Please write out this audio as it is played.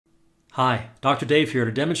Hi, Dr. Dave here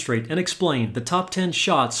to demonstrate and explain the top 10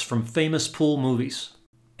 shots from famous pool movies.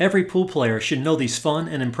 Every pool player should know these fun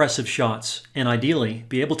and impressive shots, and ideally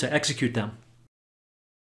be able to execute them.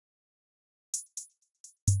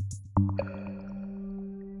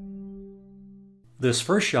 This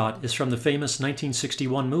first shot is from the famous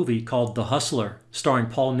 1961 movie called The Hustler, starring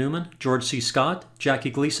Paul Newman, George C. Scott, Jackie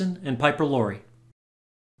Gleason, and Piper Laurie.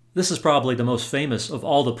 This is probably the most famous of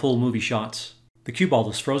all the pool movie shots. The cue ball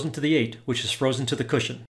is frozen to the 8, which is frozen to the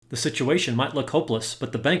cushion. The situation might look hopeless,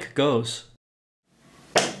 but the bank goes.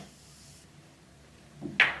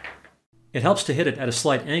 It helps to hit it at a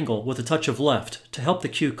slight angle with a touch of left to help the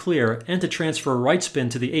cue clear and to transfer a right spin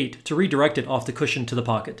to the 8 to redirect it off the cushion to the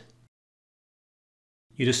pocket.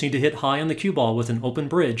 You just need to hit high on the cue ball with an open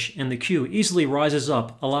bridge, and the cue easily rises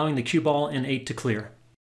up, allowing the cue ball and 8 to clear.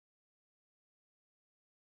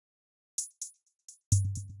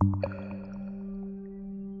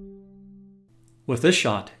 With this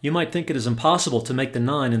shot, you might think it is impossible to make the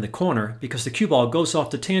 9 in the corner because the cue ball goes off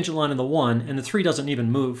the tangent line of the 1 and the 3 doesn't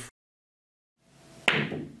even move.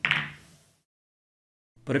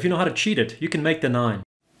 But if you know how to cheat it, you can make the 9.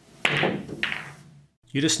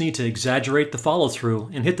 You just need to exaggerate the follow-through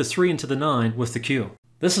and hit the 3 into the 9 with the cue.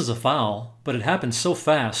 This is a foul, but it happens so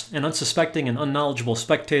fast an unsuspecting and unknowledgeable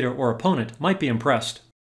spectator or opponent might be impressed.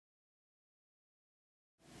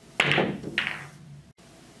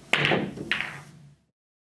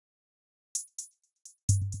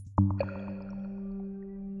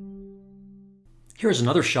 Here's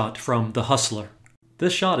another shot from The Hustler.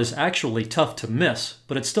 This shot is actually tough to miss,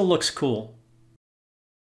 but it still looks cool.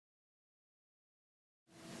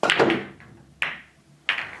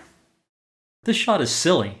 This shot is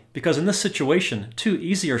silly, because in this situation, 2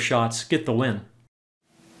 easier shots get the win.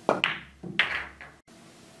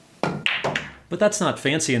 But that's not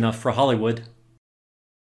fancy enough for Hollywood.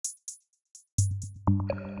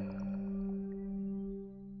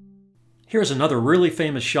 Here's another really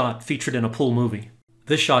famous shot featured in a pool movie.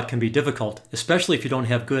 This shot can be difficult, especially if you don't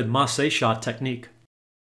have good massé shot technique.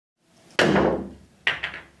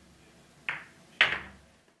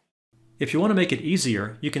 If you want to make it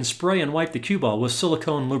easier, you can spray and wipe the cue ball with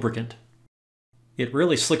silicone lubricant. It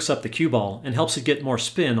really slicks up the cue ball and helps it get more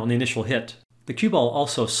spin on the initial hit. The cue ball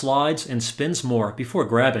also slides and spins more before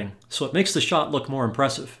grabbing, so it makes the shot look more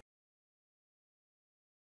impressive.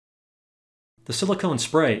 The silicone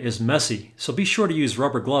spray is messy, so be sure to use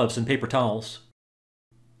rubber gloves and paper towels.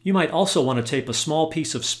 You might also want to tape a small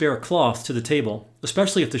piece of spare cloth to the table,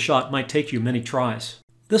 especially if the shot might take you many tries.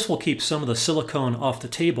 This will keep some of the silicone off the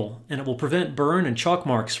table, and it will prevent burn and chalk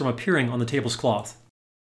marks from appearing on the table's cloth.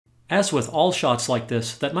 As with all shots like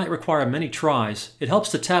this that might require many tries, it helps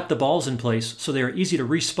to tap the balls in place so they are easy to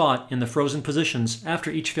respot in the frozen positions after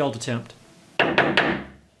each failed attempt.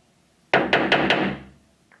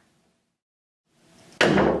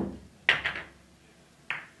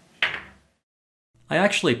 I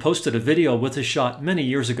actually posted a video with this shot many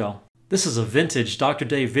years ago. This is a vintage Dr.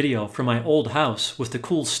 Dave video from my old house with the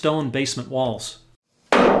cool stone basement walls.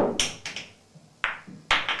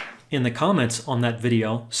 In the comments on that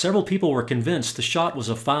video, several people were convinced the shot was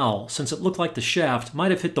a foul since it looked like the shaft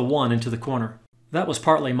might have hit the 1 into the corner. That was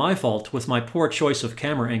partly my fault with my poor choice of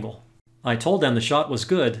camera angle. I told them the shot was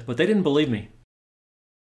good, but they didn't believe me.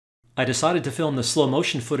 I decided to film the slow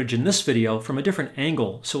motion footage in this video from a different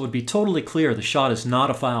angle so it would be totally clear the shot is not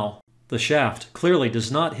a foul. The shaft clearly does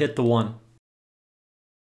not hit the 1.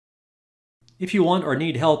 If you want or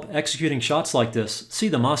need help executing shots like this, see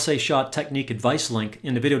the massé shot technique advice link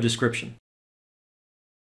in the video description.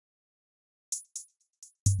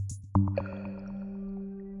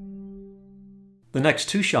 The next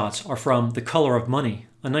 2 shots are from The Color of Money,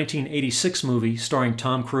 a 1986 movie starring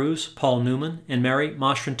Tom Cruise, Paul Newman, and Mary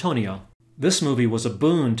Mastrantonio. This movie was a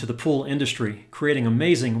boon to the pool industry, creating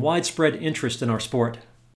amazing widespread interest in our sport.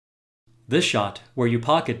 This shot, where you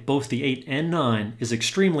pocket both the 8 and 9, is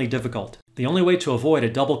extremely difficult. The only way to avoid a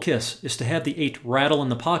double kiss is to have the 8 rattle in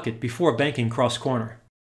the pocket before banking cross corner.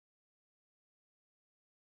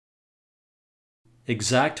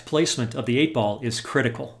 Exact placement of the 8 ball is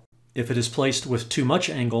critical. If it is placed with too much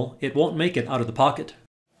angle, it won't make it out of the pocket.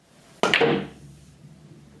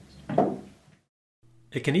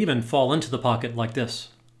 It can even fall into the pocket like this.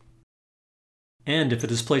 And if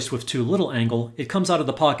it is placed with too little angle, it comes out of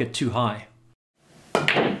the pocket too high.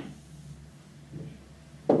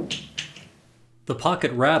 The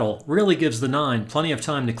pocket rattle really gives the 9 plenty of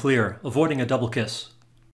time to clear, avoiding a double kiss.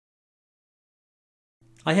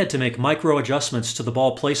 I had to make micro adjustments to the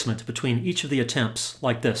ball placement between each of the attempts,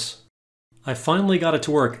 like this. I finally got it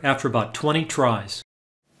to work after about 20 tries.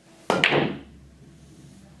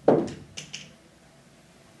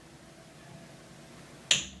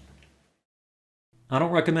 I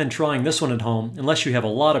don't recommend trying this one at home unless you have a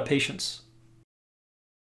lot of patience.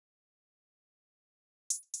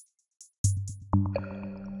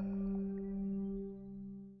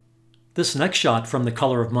 This next shot from The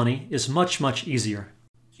Color of Money is much easier.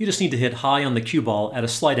 You just need to hit high on the cue ball at a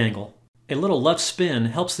slight angle. A little left spin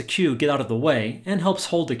helps the cue get out of the way and helps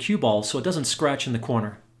hold the cue ball so it doesn't scratch in the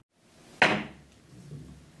corner.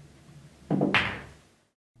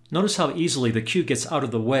 Notice how easily the cue gets out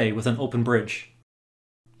of the way with an open bridge.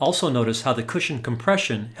 Also notice how the cushion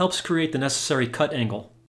compression helps create the necessary cut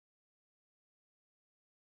angle.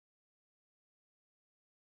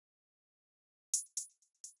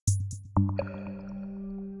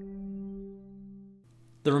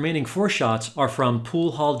 The remaining 4 shots are from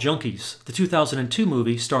Hall Junkies, the 2002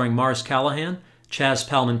 movie starring Mars Callahan, Chaz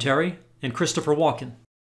Palminteri, and Christopher Walken.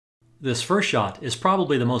 This first shot is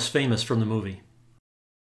probably the most famous from the movie.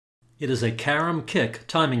 It is a Carom kick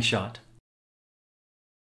timing shot.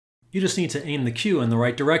 You just need to aim the cue in the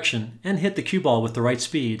right direction and hit the cue ball with the right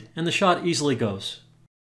speed, and the shot easily goes.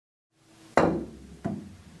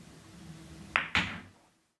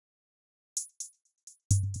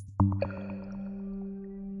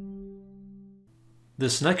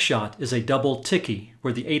 This next shot is a double ticky,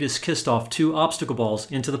 where the 8 is kissed off 2 obstacle balls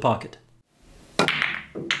into the pocket.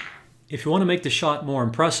 If you want to make the shot more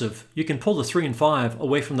impressive, you can pull the 3 and 5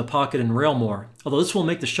 away from the pocket and rail more, although this will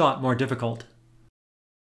make the shot more difficult.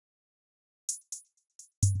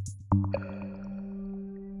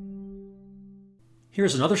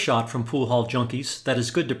 Here's another shot from Hall Junkies that is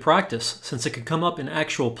good to practice since it can come up in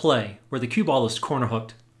actual play, where the cue ball is corner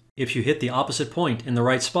hooked. If you hit the opposite point in the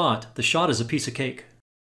right spot, the shot is a piece of cake.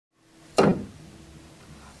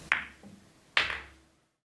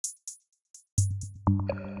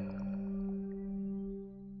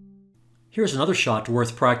 Here's another shot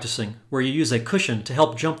worth practicing, where you use a cushion to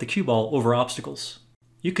help jump the cue ball over obstacles.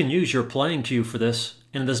 You can use your playing cue for this,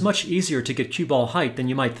 and it is much easier to get cue ball height than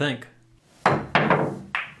you might think.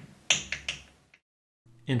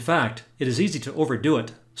 In fact, it is easy to overdo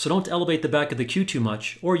it, so don't elevate the back of the cue too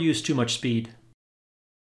much or use too much speed.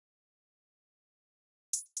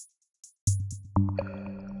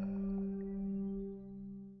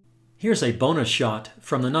 Here's a bonus shot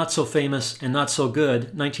from the not-so-famous and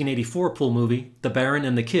not-so-good 1984 pool movie, The Baron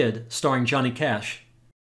and the Kid, starring Johnny Cash.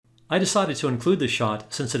 I decided to include this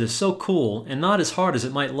shot since it is so cool and not as hard as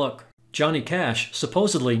it might look. Johnny Cash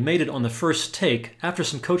supposedly made it on the first take after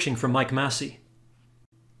some coaching from Mike Massey.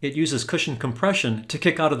 It uses cushion compression to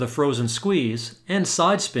kick out of the frozen squeeze and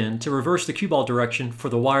side spin to reverse the cue ball direction for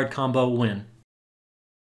the wired combo win.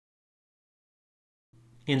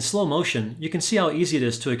 In slow motion, you can see how easy it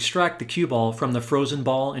is to extract the cue ball from the frozen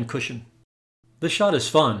ball and cushion. This shot is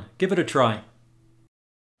fun. Give it a try.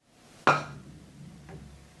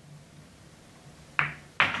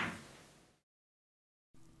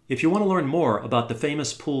 If you want to learn more about the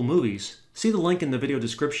famous pool movies, see the link in the video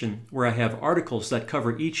description where I have articles that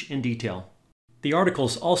cover each in detail. The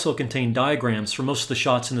articles also contain diagrams for most of the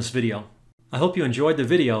shots in this video. I hope you enjoyed the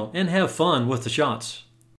video and have fun with the shots.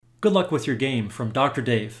 Good luck with your game from Dr.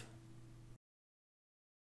 Dave.